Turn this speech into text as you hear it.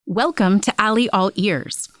Welcome to Alley All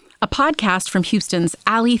Ears, a podcast from Houston's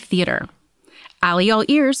Alley Theater. Alley All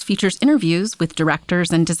Ears features interviews with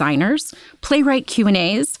directors and designers, playwright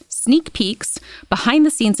Q&As, sneak peeks,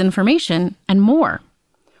 behind-the-scenes information, and more.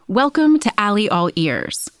 Welcome to Alley All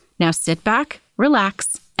Ears. Now sit back,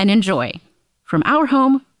 relax, and enjoy. From our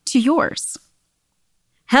home to yours.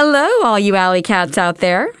 Hello, all you alley cats out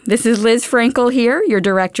there. This is Liz Frankel here, your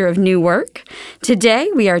director of new work. Today,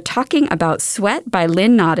 we are talking about Sweat by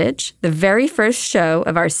Lynn Nottage, the very first show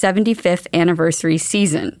of our 75th anniversary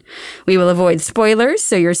season. We will avoid spoilers,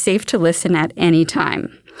 so you're safe to listen at any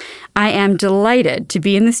time. I am delighted to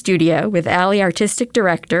be in the studio with Alley artistic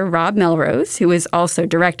director Rob Melrose, who is also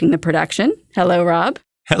directing the production. Hello, Rob.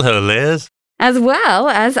 Hello, Liz. As well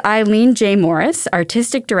as Eileen J. Morris,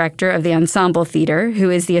 artistic director of the Ensemble Theater,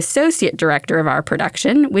 who is the associate director of our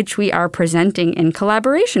production, which we are presenting in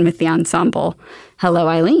collaboration with the Ensemble. Hello,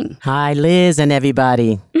 Eileen. Hi, Liz and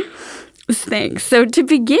everybody. Thanks. So to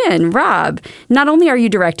begin, Rob, not only are you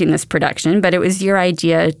directing this production, but it was your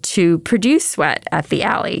idea to produce Sweat at the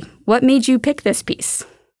Alley. What made you pick this piece?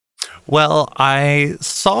 Well, I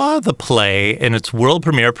saw the play in its world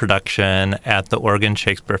premiere production at the Oregon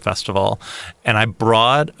Shakespeare Festival, and I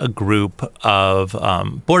brought a group of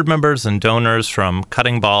board members and donors from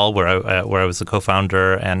Cutting Ball, where I was the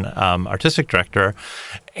co-founder and artistic director,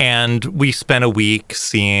 and we spent a week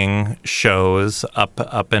seeing shows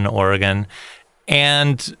up in Oregon,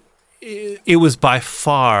 and it was by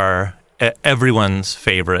far everyone's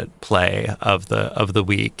favorite play of the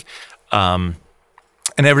week.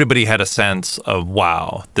 And everybody had a sense of,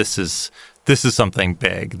 wow, this is something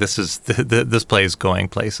big. This play is going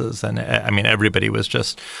places, and I mean, everybody was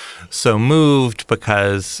just so moved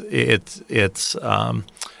because it's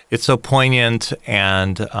so poignant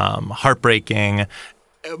and heartbreaking,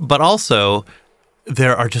 but also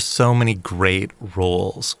there are just so many great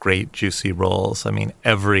roles, great juicy roles. I mean,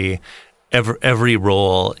 every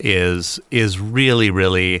role is really,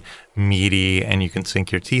 really meaty, and you can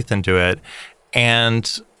sink your teeth into it. And,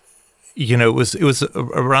 you know, it was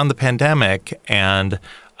around the pandemic, and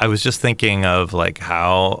I was just thinking of like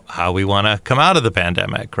how we want to come out of the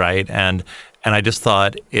pandemic, right? And I just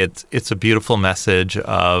thought it's a beautiful message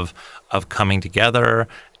of coming together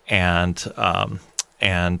and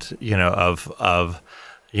you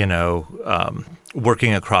know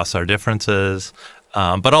working across our differences.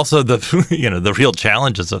 But also the real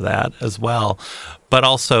challenges of that as well. But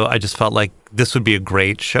also, I just felt like this would be a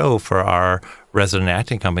great show for our resident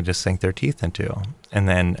acting company to sink their teeth into. And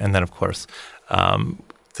then of course,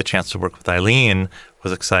 the chance to work with Eileen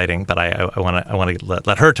was exciting. But I want to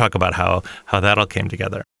let her talk about how that all came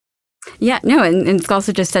together. Yeah, no, and it's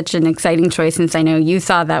also just such an exciting choice, since I know you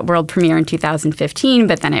saw that world premiere in 2015,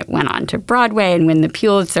 but then it went on to Broadway and win the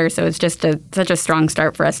Pulitzer, so it's just such a strong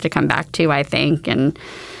start for us to come back to, I think. And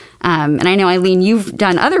I know, Eileen, you've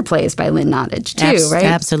done other plays by Lynn Nottage too, right?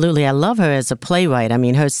 Absolutely. I love her as a playwright. I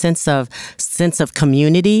mean, her sense of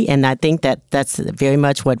community, and I think that's very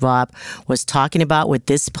much what Rob was talking about with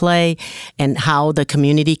this play, and how the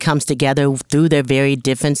community comes together through their very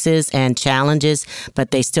differences and challenges,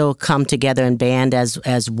 but they still come together and band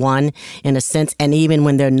as one in a sense. And even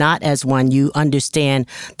when they're not as one, you understand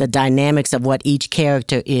the dynamics of what each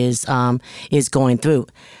character is going through.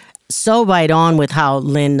 So right on with how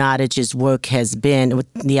Lynn Nottage's work has been.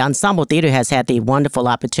 The Ensemble Theater has had the wonderful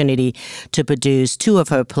opportunity to produce two of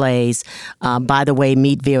her plays, By the Way,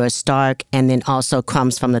 Meet Vera Stark, and then also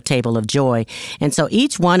Crumbs from the Table of Joy. And so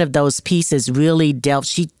each one of those pieces really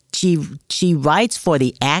she writes for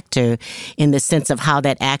the actor in the sense of how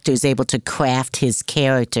that actor is able to craft his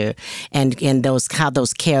character and how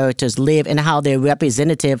those characters live and how they're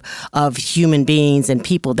representative of human beings and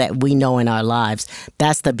people that we know in our lives.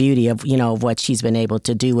 That's the beauty of, what she's been able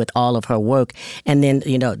to do with all of her work. And then,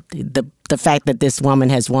 the fact that this woman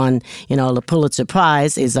has won, the Pulitzer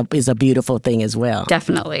Prize is a beautiful thing as well.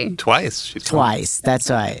 Definitely. Twice. Twice.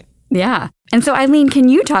 That's right. Yeah. And so, Eileen, can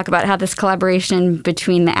you talk about how this collaboration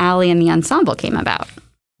between the Alley and the Ensemble came about?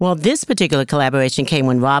 Well, this particular collaboration came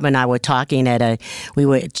when Rob and I were talking we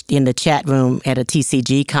were in the chat room at a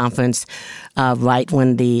TCG conference right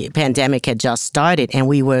when the pandemic had just started, and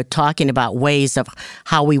we were talking about ways of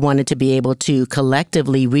how we wanted to be able to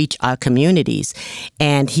collectively reach our communities.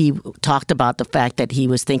 And he talked about the fact that he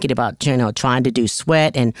was thinking about, trying to do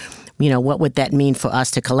Sweat, and what would that mean for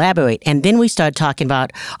us to collaborate? And then we started talking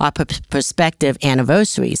about our prospective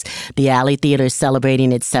anniversaries. The Alley Theater is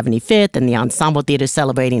celebrating its 75th and the Ensemble Theater is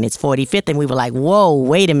celebrating its 45th. And we were like, whoa,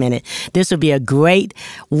 wait a minute. This would be a great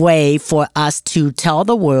way for us to tell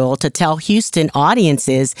the world, to tell Houston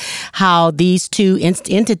audiences how these two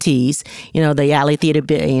entities, the Alley Theater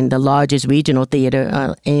being the largest regional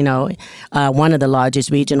theater, one of the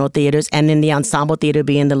largest regional theaters, and then the Ensemble Theater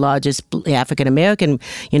being the largest African-American,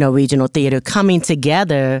 regional theater, coming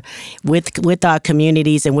together with our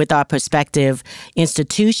communities and with our prospective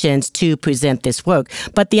institutions to present this work.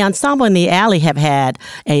 But the Ensemble and the Alley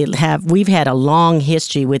we've had a long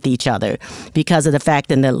history with each other because of the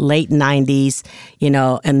fact in the late 90s,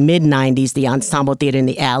 and mid 90s, the Ensemble Theater and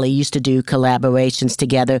the Alley used to do collaborations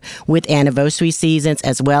together with anniversary seasons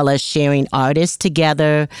as well as sharing artists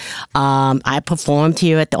together. I performed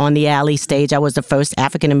here on the Alley stage. I was the first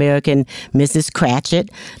African-American Mrs. Cratchit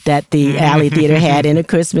that the Alley Theater had in A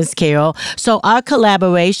Christmas Carol. So our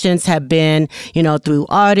collaborations have been, through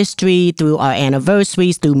artistry, through our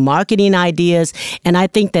anniversaries, through marketing ideas. And I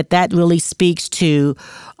think that really speaks to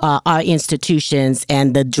our institutions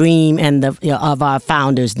and the dream and of our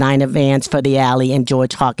founders, Nina Vance for the Alley and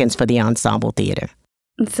George Hawkins for the Ensemble Theater.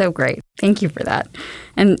 That's so great. Thank you for that.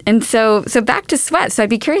 And so back to Sweat. So I'd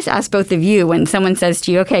be curious to ask both of you, when someone says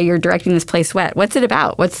to you, okay, you're directing this play Sweat, what's it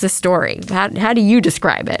about? What's the story? How do you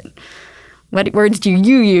describe it? What words do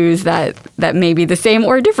you use that may be the same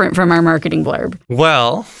or different from our marketing blurb?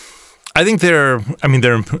 Well, I think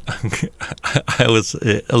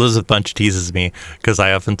Elizabeth Bunch teases me because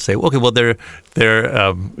I often say, okay, well, there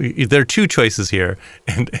are two choices here,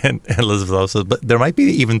 and Elizabeth also says, but there might be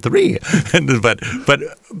even three, but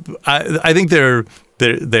I think there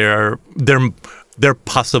are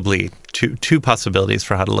possibly two possibilities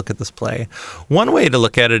for how to look at this play. One way to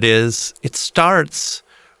look at it is it starts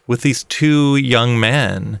with these two young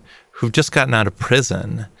men who've just gotten out of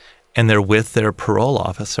prison, and they're with their parole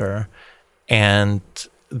officer. And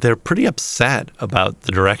they're pretty upset about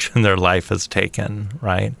the direction their life has taken,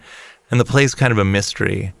 right? And the play's kind of a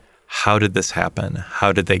mystery. How did this happen?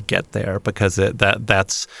 How did they get there? Because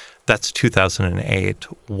that's 2008.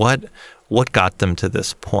 What got them to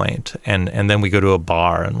this point? And then we go to a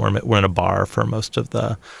bar, and we're in a bar for most of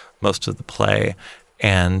the play.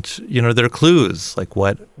 And, there are clues, like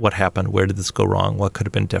what happened? Where did this go wrong? What could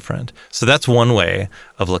have been different? So that's one way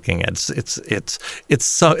of looking at it. It's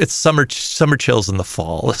summer chills in the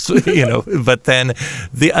fall, But then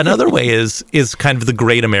another way is kind of the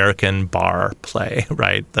Great American Bar play,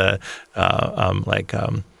 right? The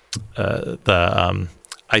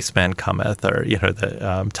Iceman Cometh, or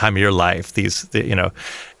the Time of Your Life. It's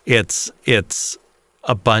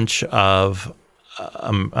a bunch of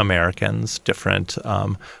Americans, different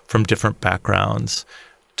from different backgrounds,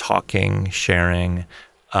 talking, sharing,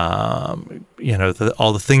 all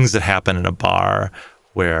the things that happen in a bar,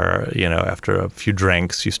 where after a few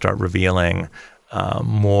drinks you start revealing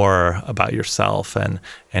more about yourself and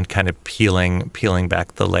kind of peeling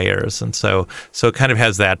back the layers, and so it kind of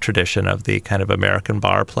has that tradition of the kind of American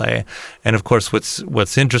bar play. And of course,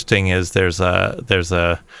 what's interesting is there's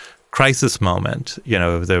a crisis moment,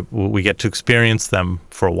 we get to experience them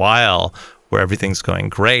for a while where everything's going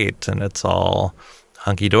great and it's all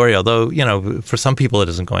hunky-dory. Although, for some people it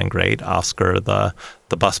isn't going great. Oscar, the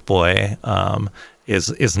busboy,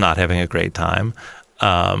 is not having a great time,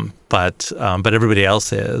 but everybody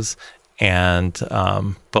else is. And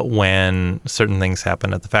but when certain things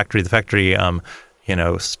happen at the factory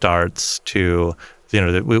starts to,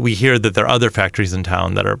 we hear that there are other factories in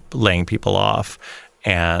town that are laying people off.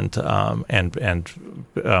 And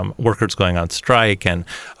workers going on strike, and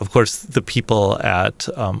of course the people at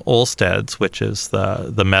Olsted's, which is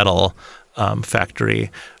the metal factory,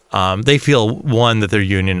 they feel, one, that their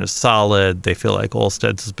union is solid. They feel like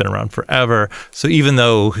Olsted's has been around forever. So even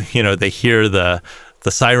though they hear the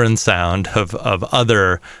siren sound of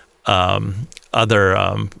other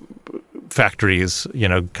factories,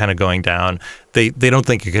 kind of going down, they don't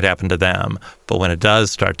think it could happen to them. But when it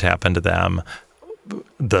does start to happen to them,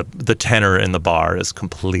 the tenor in the bar is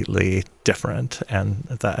completely different,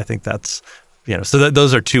 and I think that's so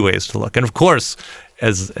those are two ways to look. And of course,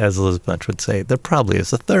 as Elizabeth Bunch would say, there probably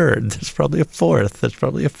is a third. There's probably a fourth. There's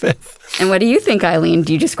probably a fifth. And what do you think, Eileen?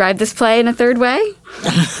 Do you describe this play in a third way?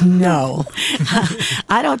 No,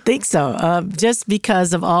 I don't think so. Just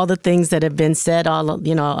because of all the things that have been said,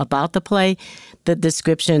 about the play, the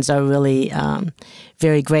descriptions are really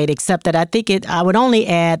very great. Except that I think I would only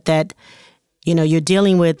add that, you're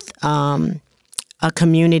dealing with a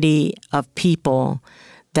community of people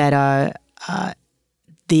that are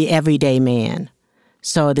the everyday man,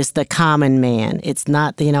 So this the common man. It's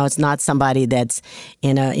not, it's not somebody that's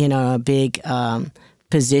in a big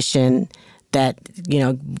position that,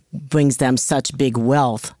 brings them such big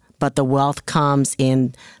wealth. But the wealth comes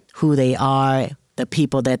in who they are, the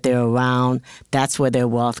people that they're around. That's where their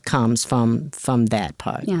wealth comes from that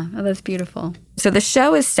part. Yeah, that's beautiful. So the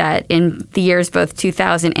show is set in the years both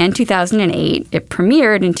 2000 and 2008. It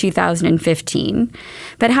premiered in 2015.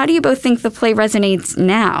 But how do you both think the play resonates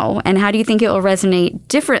now? And how do you think it will resonate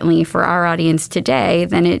differently for our audience today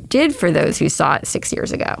than it did for those who saw it 6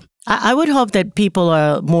 years ago? I would hope that people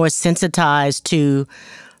are more sensitized to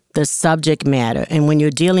the subject matter. And when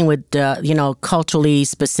you're dealing with, culturally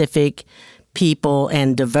specific people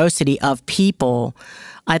and diversity of people,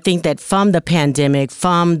 I think that from the pandemic,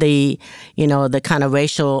 from the, the kind of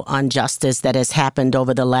racial injustice that has happened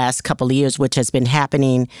over the last couple of years, which has been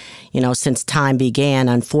happening, since time began,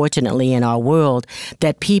 unfortunately, in our world,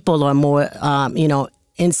 that people are more,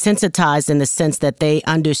 insensitized in the sense that they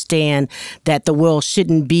understand that the world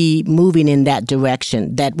shouldn't be moving in that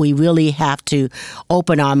direction, that we really have to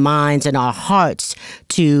open our minds and our hearts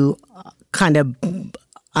to kind of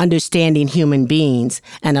understanding human beings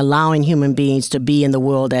and allowing human beings to be in the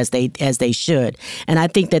world as they should. And I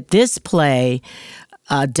think that this play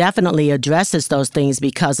definitely addresses those things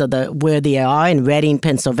because of where they are in Reading,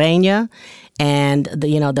 Pennsylvania, and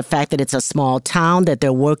the fact that it's a small town, that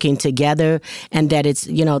they're working together, and that it's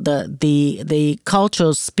the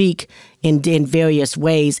cultures speak in various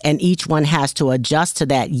ways, and each one has to adjust to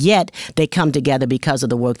that. Yet they come together because of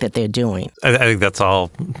the work that they're doing. I think that's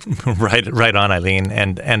all right on, Eileen.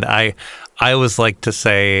 And I always like to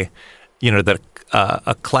say, that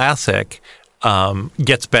a classic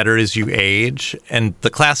gets better as you age, and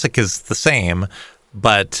the classic is the same,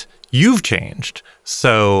 but you've changed.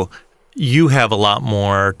 So you have a lot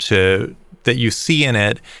more that you see in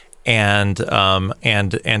it, and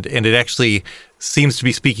it actually seems to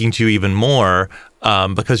be speaking to you even more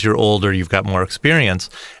because you're older, you've got more experience.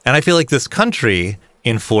 And I feel like this country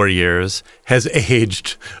in 4 years has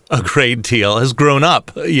aged a great deal, has grown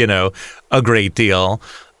up, a great deal.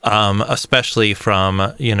 Especially from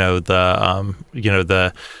all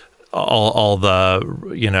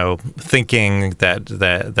the thinking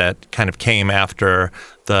that kind of came after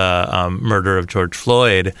the murder of George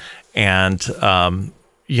Floyd, and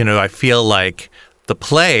I feel like the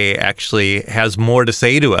play actually has more to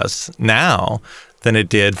say to us now than it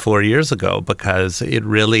did 4 years ago, because it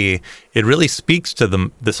really speaks to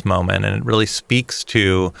this moment, and it really speaks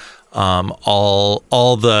to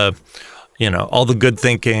all the good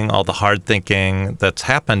thinking, all the hard thinking that's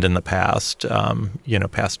happened in the past,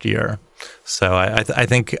 past year. So I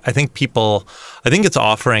think it's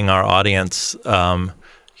offering our audience, a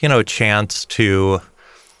chance to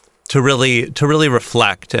really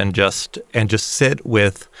reflect and just sit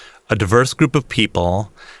with a diverse group of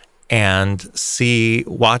people and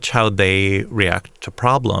watch how they react to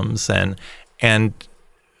problems. And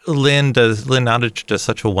Lynn Nottage does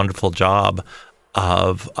such a wonderful job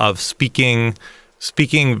of speaking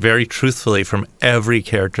very truthfully from every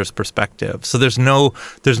character's perspective. So there's no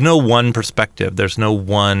one perspective. There's no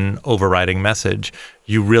one overriding message.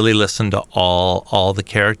 You really listen to all the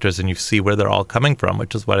characters, and you see where they're all coming from,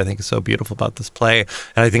 which is what I think is so beautiful about this play.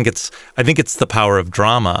 And I think it's the power of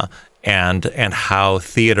drama and how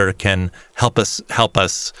theater can help us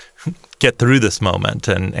get through this moment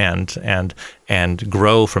and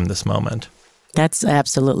grow from this moment. That's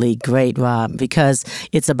absolutely great, Rob, because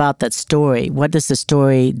it's about that story. What does the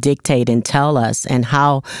story dictate and tell us, and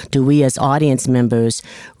how do we as audience members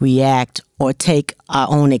react or take our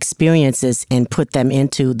own experiences and put them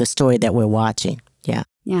into the story that we're watching? Yeah.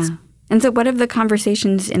 Yeah. And so what have the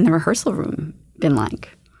conversations in the rehearsal room been like?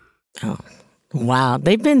 Oh, wow.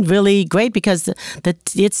 They've been really great because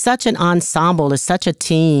it's such an ensemble. It's such a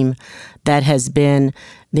team that has been,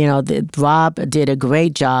 Rob did a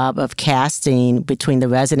great job of casting between the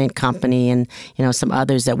resident company and, some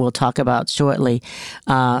others that we'll talk about shortly,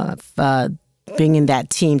 bringing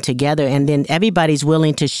that team together. And then everybody's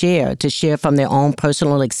willing to share from their own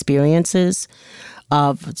personal experiences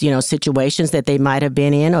of, situations that they might have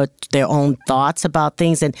been in, or their own thoughts about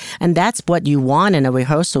things. And that's what you want in a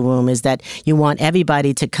rehearsal room, is that you want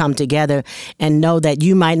everybody to come together and know that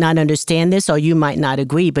you might not understand this or you might not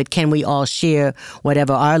agree, but can we all share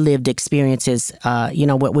whatever our lived experiences,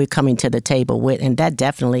 what we're coming to the table with. And that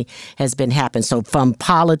definitely has been happening. So from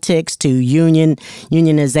politics to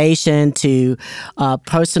unionization to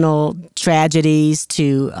personal tragedies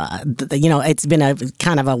to, it's been a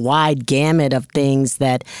kind of a wide gamut of things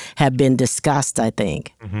that have been discussed, I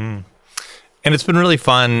think. Mm-hmm. And it's been really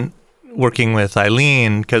fun working with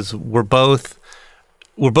Eileen because we're both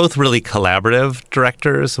we're both really collaborative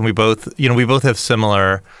directors, and we both have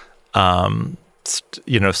similar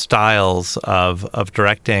styles of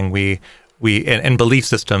directing. We and belief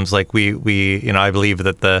systems. Like I believe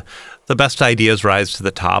that the best ideas rise to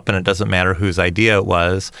the top, and it doesn't matter whose idea it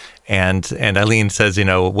was. And Eileen says,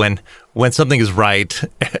 when something is right,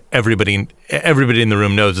 everybody in the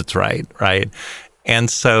room knows it's right.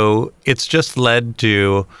 And so it's just led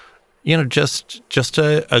to, just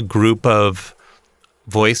a group of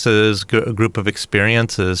voices, a group of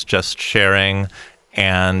experiences, just sharing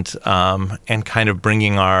and kind of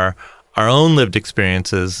bringing our own lived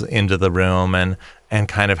experiences into the room and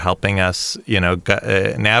kind of helping us,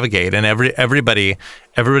 navigate. And everybody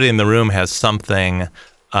in the room has something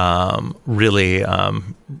really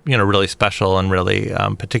special and really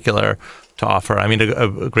particular to offer. I mean,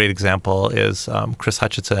 a great example is Chris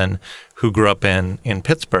Hutchinson, who grew up in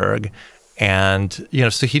Pittsburgh, and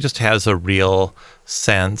so he just has a real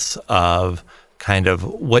sense of kind of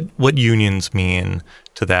what unions mean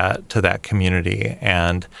to that community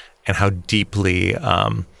and how deeply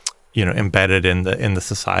embedded in the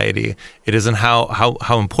society it is, and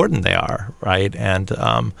how important they are, right? And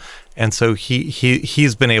so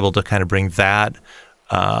he's been able to kind of bring that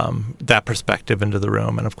perspective into the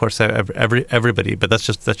room, and of course everybody. But that's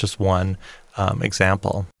just one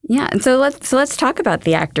example. Yeah, and so let's talk about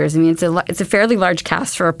the actors. I mean, it's a fairly large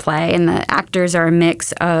cast for a play, and the actors are a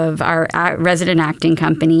mix of our resident acting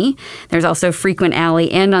company. There's also frequent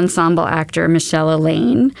Alley and ensemble actor Michelle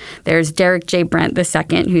Elaine. There's Derek J. Brent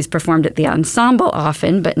II, who's performed at the Ensemble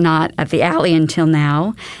often, but not at the Alley until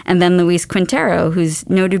now. And then Luis Quintero, who's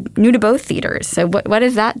new to both theaters. So what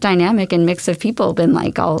has that dynamic and mix of people been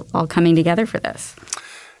like all coming together for this?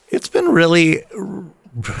 It's been really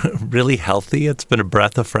healthy. It's been a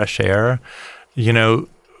breath of fresh air.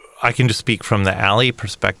 I can just speak from the Alley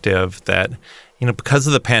perspective that, because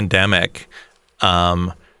of the pandemic,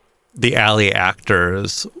 the Alley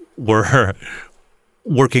actors were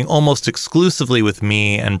working almost exclusively with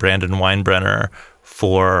me and Brandon Weinbrenner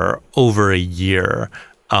for over a year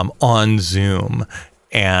on Zoom.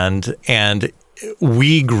 And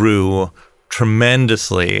we grew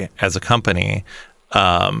tremendously as a company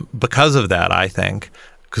because of that, I think,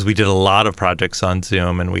 because we did a lot of projects on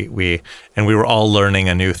Zoom, and we were all learning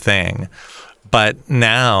a new thing. But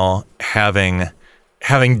now, having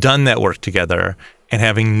done that work together and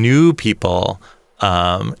having new people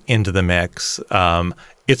into the mix,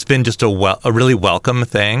 it's been just a really welcome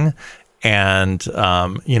thing. And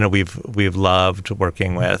we've loved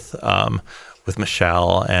working with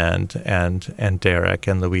Michelle and Derek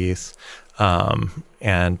and Luis.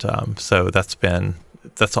 So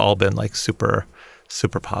that's all been like super,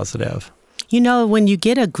 super positive. When you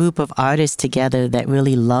get a group of artists together that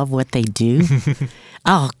really love what they do,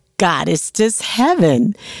 oh God, it's just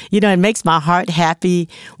heaven. It makes my heart happy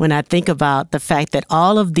when I think about the fact that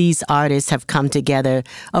all of these artists have come together.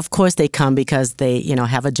 Of course, they come because they,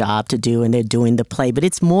 have a job to do and they're doing the play. But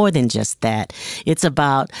it's more than just that. It's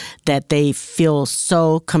about that they feel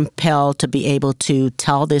so compelled to be able to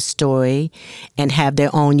tell this story and have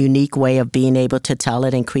their own unique way of being able to tell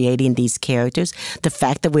it and creating these characters. The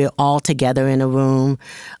fact that we're all together in a room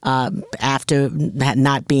after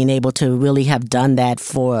not being able to really have done that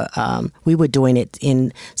for we were doing it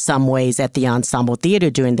in some ways at the Ensemble Theater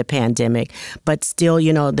during the pandemic, but still,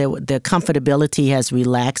 the comfortability has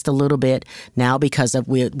relaxed a little bit now because of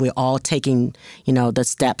we're all taking, the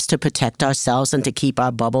steps to protect ourselves and to keep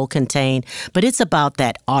our bubble contained. But it's about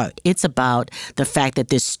that art. It's about the fact that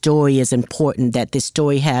this story is important, that this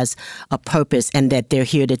story has a purpose, and that they're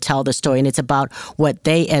here to tell the story. And it's about what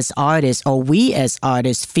they as artists, or we as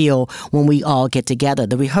artists, feel when we all get together.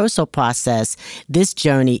 The rehearsal process, this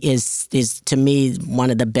journey is to me one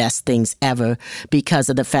of the best things ever, because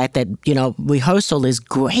of the fact that rehearsal is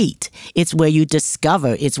great. It's where you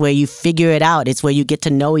discover, it's where you figure it out, it's where you get to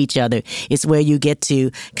know each other, it's where you get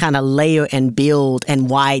to kind of layer and build and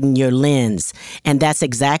widen your lens. And that's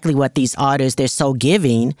exactly what these artists, they're so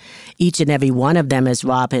giving, each and every one of them, as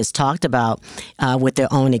Rob has talked about, with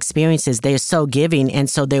their own experiences. They're so giving, and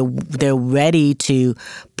so they're ready to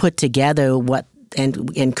put together what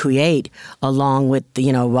and create, along with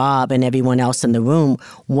Rob and everyone else in the room,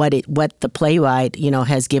 what the playwright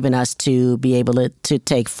has given us to be able to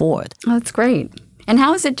take forth. Oh, that's great. And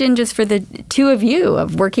how has it been just for the two of you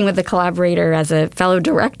of working with a collaborator as a fellow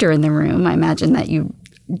director in the room? I imagine that you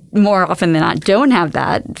more often than not don't have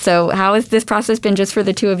that. So how has this process been just for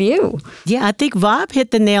the two of you? Yeah, I think Rob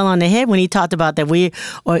hit the nail on the head when he talked about that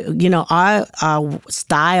our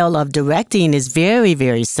style of directing is very,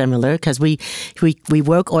 very similar because we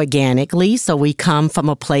work organically. So we come from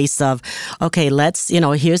a place of, okay, let's,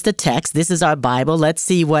 here's the text. This is our Bible. Let's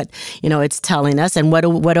see what, it's telling us and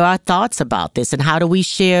what are our thoughts about this and how do we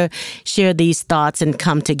share these thoughts and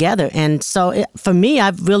come together. And so for me,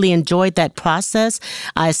 I've really enjoyed that process.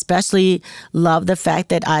 I especially love the fact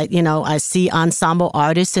that I see ensemble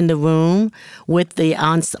artists in the room with the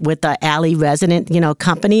Alley resident,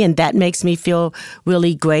 company, and that makes me feel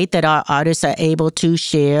really great that our artists are able to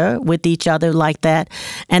share with each other like that.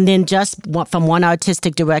 And then just from one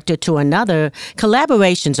artistic director to another,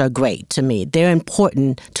 collaborations are great to me. They're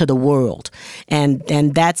important to the world, and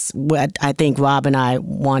that's what I think Rob and I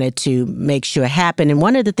wanted to make sure happened. And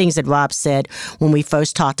one of the things that Rob said when we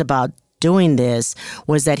first talked about doing this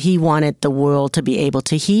was that he wanted the world to be able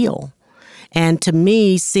to heal. And to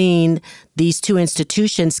me, seeing these two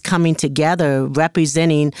institutions coming together,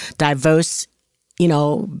 representing diverse,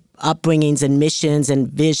 upbringings and missions and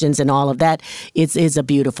visions and all of that, is a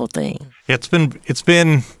beautiful thing. It's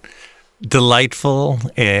been delightful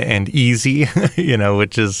and easy,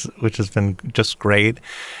 which has been just great.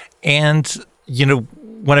 And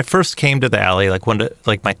when I first came to the Alley,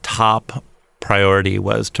 my top priority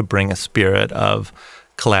was to bring a spirit of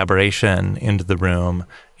collaboration into the room,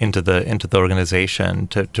 into the organization,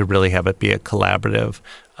 to really have it be a collaborative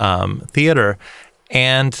theater.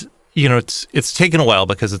 And it's taken a while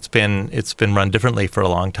because it's been run differently for a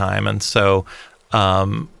long time. And so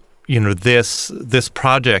this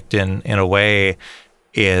project in a way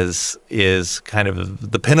is kind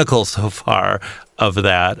of the pinnacle so far of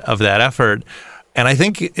that effort. And I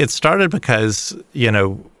think it started because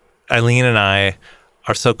Eileen and I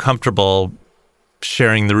are so comfortable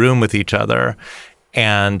sharing the room with each other,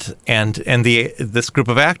 and this group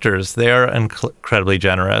of actors, they're incredibly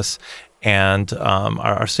generous. And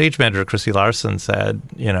our stage manager, Chrissy Larson, said,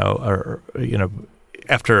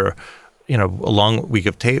 after a long week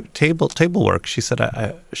of table work, she said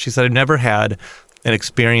I've never had an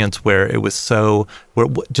experience where it was where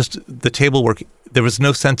just the table work, there was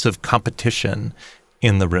no sense of competition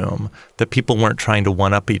in the room, that people weren't trying to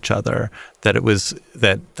one-up each other, that it was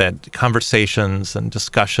that conversations and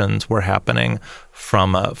discussions were happening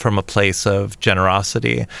from a place of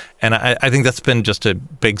generosity. And I think that's been just a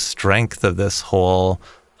big strength of this whole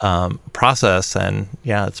process. And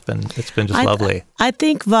yeah, it's been just lovely. I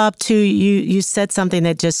think, Rob, too, you said something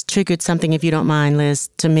that just triggered something, if you don't mind, Liz,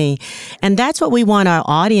 to me. And that's what we want our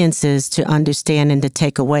audiences to understand and to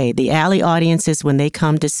take away. The Alley audiences, when they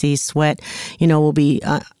come to see Sweat, will be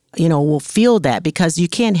will feel that, because you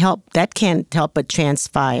can't help but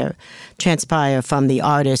transpire from the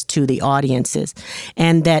artist to the audiences.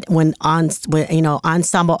 And that when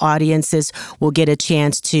ensemble audiences will get a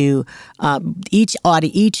chance to each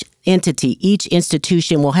entity, each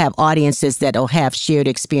institution will have audiences that will have shared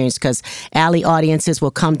experience, because Alley audiences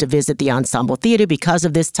will come to visit the Ensemble Theater because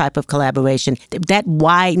of this type of collaboration. That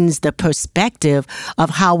widens the perspective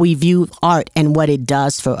of how we view art and what it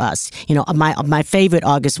does for us. My favorite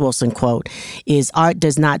August Wilson quote is, "Art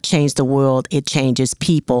does not change the world, it changes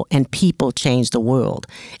people, and people change the world."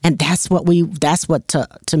 And that's what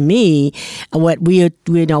to me, what we're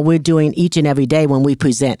doing each and every day when we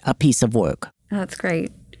present a piece of work. That's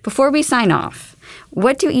great. Before we sign off,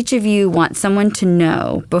 what do each of you want someone to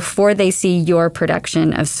know before they see your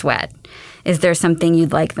production of Sweat? Is there something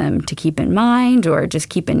you'd like them to keep in mind, or just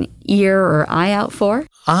keep an ear or eye out for?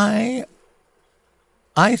 I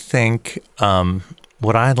think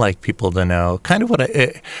what I'd like people to know, kind of what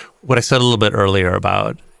I said a little bit earlier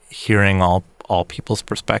about hearing all people's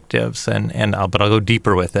perspectives, but I'll go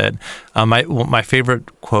deeper with it. My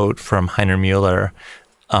favorite quote from Heiner Mueller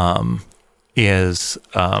is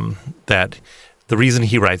that the reason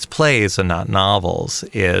he writes plays and not novels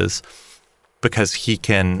is because he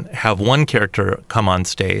can have one character come on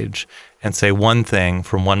stage and say one thing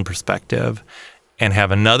from one perspective, and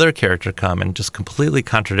have another character come and just completely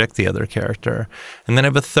contradict the other character, and then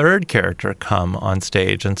have a third character come on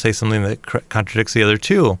stage and say something that contradicts the other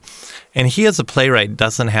two. And he, as a playwright,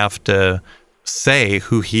 doesn't have to say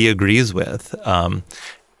who he agrees with. And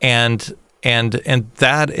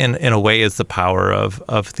that in a way is the power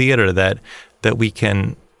of theater, that we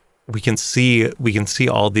can see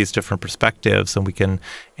all these different perspectives, and we can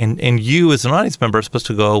and you as an audience member are supposed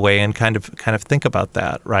to go away and kind of think about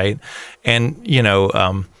that, right? And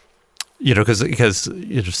because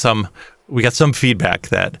we got some feedback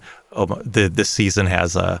that this season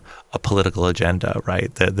has a political agenda,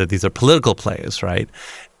 right? That these are political plays, right?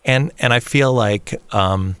 And I feel like,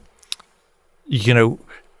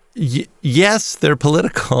 yes, they're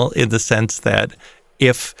political in the sense that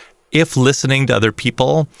if listening to other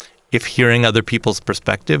people, if hearing other people's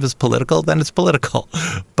perspective is political, then it's political.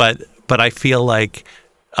 But I feel like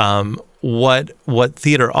what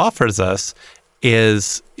theater offers us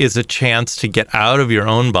is a chance to get out of your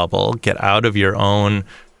own bubble, get out of your own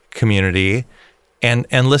community, and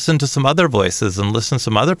listen to some other voices and listen to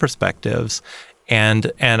some other perspectives.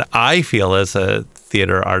 And I feel as a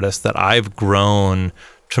theater artist that I've grown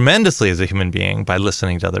tremendously as a human being by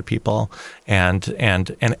listening to other people and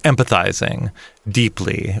empathizing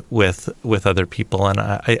deeply with other people. And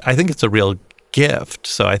I think it's a real gift.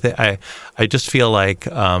 So I just feel like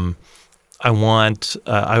I want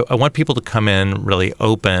people to come in really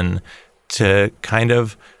open to kind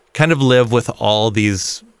of live with all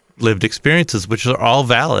these lived experiences, which are all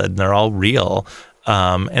valid and they're all real.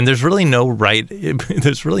 And there's really no right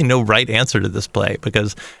answer to this play,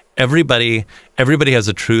 because everybody has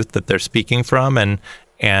a truth that they're speaking from, and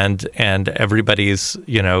everybody's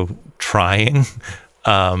trying.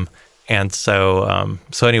 And so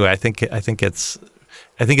anyway, I think it's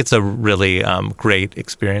a really great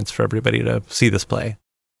experience for everybody to see this play.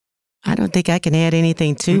 I don't think I can add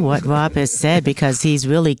anything to what Rob has said, because he's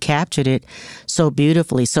really captured it so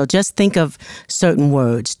beautifully. So just think of certain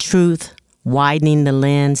words: truth, widening the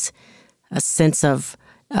lens, a sense of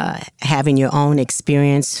having your own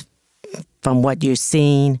experience from what you're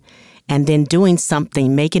seeing, and then doing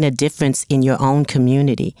something, making a difference in your own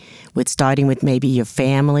community, starting with maybe your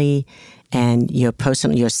family and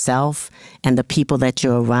yourself and the people that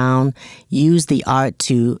you're around. Use the art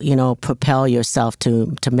to, propel yourself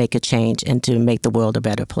to make a change and to make the world a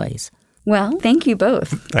better place. Well, thank you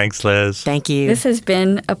both. Thanks, Liz. Thank you. This has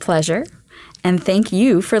been a pleasure, and thank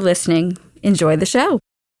you for listening. Enjoy the show.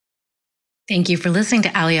 Thank you for listening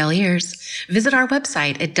to Alley All Ears. Visit our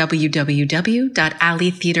website at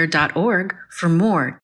www.alleytheater.org for more